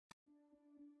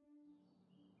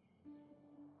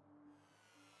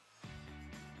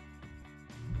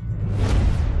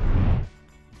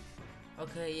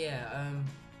Okay, yeah.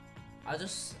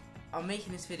 I'm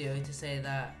making this video to say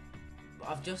that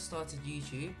I've just started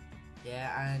YouTube,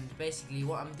 yeah, and basically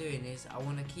what I'm doing is I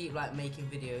want to keep like making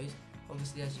videos.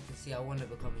 Obviously, as you can see, I want to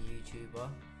become a YouTuber,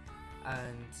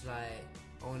 and like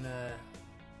I wanna.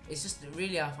 It's just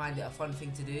really I find it a fun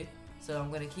thing to do, so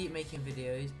I'm gonna keep making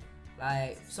videos.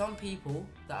 Like some people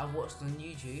that I've watched on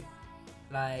YouTube,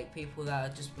 like people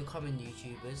that are just becoming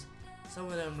YouTubers, some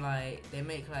of them like they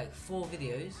make like 4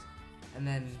 videos and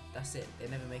then that's it, they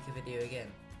never make a video again.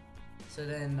 So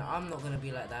then I'm not gonna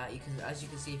be like that. As you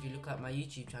can see, if you look at my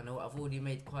YouTube channel, I've already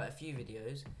made quite a few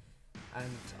videos and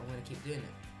I'm gonna keep doing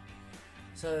it.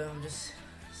 So I'm just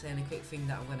saying a quick thing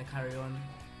that I'm gonna carry on.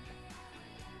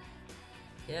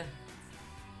 Yeah,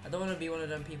 I don't want to be one of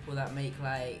them people that make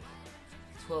like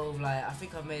 12, like I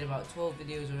think I've made about 12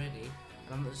 videos already,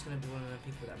 and I'm not just gonna be one of them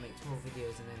people that make 12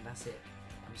 videos and then that's it.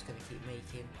 I'm just gonna keep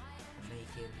making and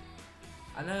making.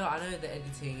 I know the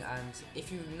editing, and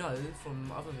if you know from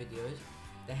other videos,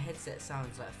 the headset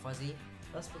sounds like fuzzy.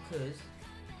 That's because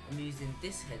I'm using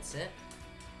this headset,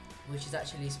 which is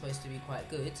actually supposed to be quite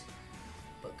good,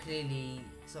 but clearly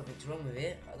something's wrong with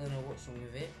it. I don't know what's wrong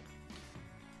with it,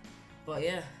 but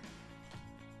yeah,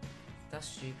 that's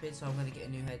stupid. So I'm gonna get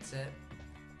a new headset.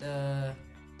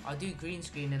 I do green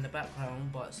screen in the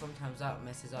background, but sometimes that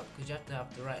messes up because you have to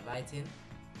have the right lighting,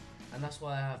 and that's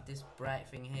why I have this bright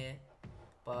thing here.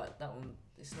 But that one,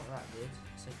 it's not that good.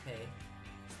 It's okay.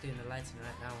 It's doing the lighting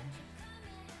right now.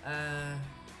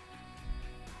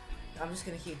 I'm just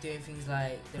gonna keep doing things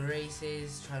like the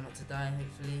races, try not to die,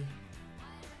 hopefully.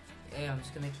 Yeah, I'm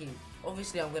just gonna keep.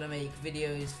 Obviously, I'm gonna make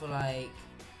videos for like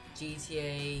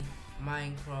GTA,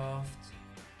 Minecraft.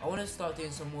 I want to start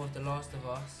doing some more of The Last of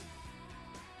Us.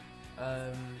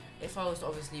 If I was to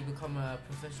obviously become a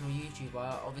professional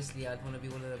YouTuber, obviously I'd want to be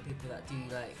one of the people that do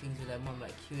like things with their mum,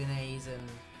 like Q&As and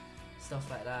stuff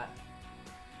like that.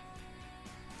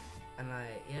 And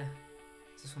like, yeah,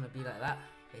 just want to be like that,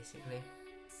 basically.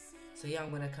 So yeah, I'm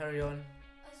going to carry on.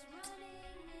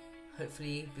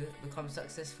 Hopefully become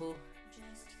successful.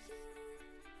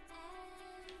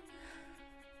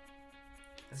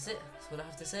 That's it, that's what I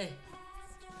have to say.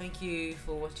 Thank you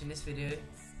for watching this video,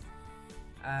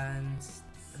 and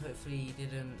hopefully you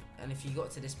didn't, and if you got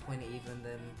to this point even,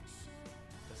 then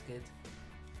that's good.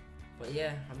 But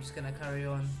yeah, I'm just gonna carry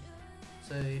on.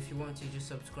 So if you want to, just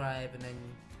subscribe, and then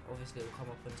obviously it will come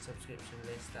up on the subscription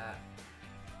list that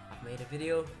I've made a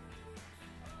video.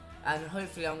 And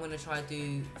hopefully I'm gonna try to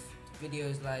do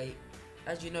videos like,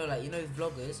 as you know,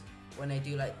 vloggers, when they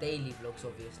do like daily vlogs,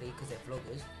 obviously because they're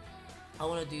vloggers. I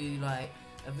want to do like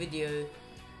a video,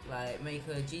 like make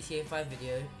a GTA 5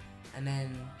 video and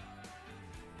then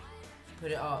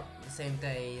put it up the same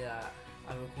day that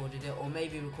I recorded it, or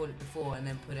maybe record it before and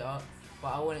then put it up,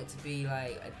 but I want it to be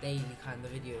like a daily kind of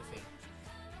video thing.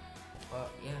 But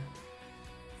yeah,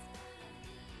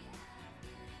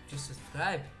 just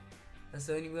subscribe, that's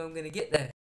the only way I'm gonna get there.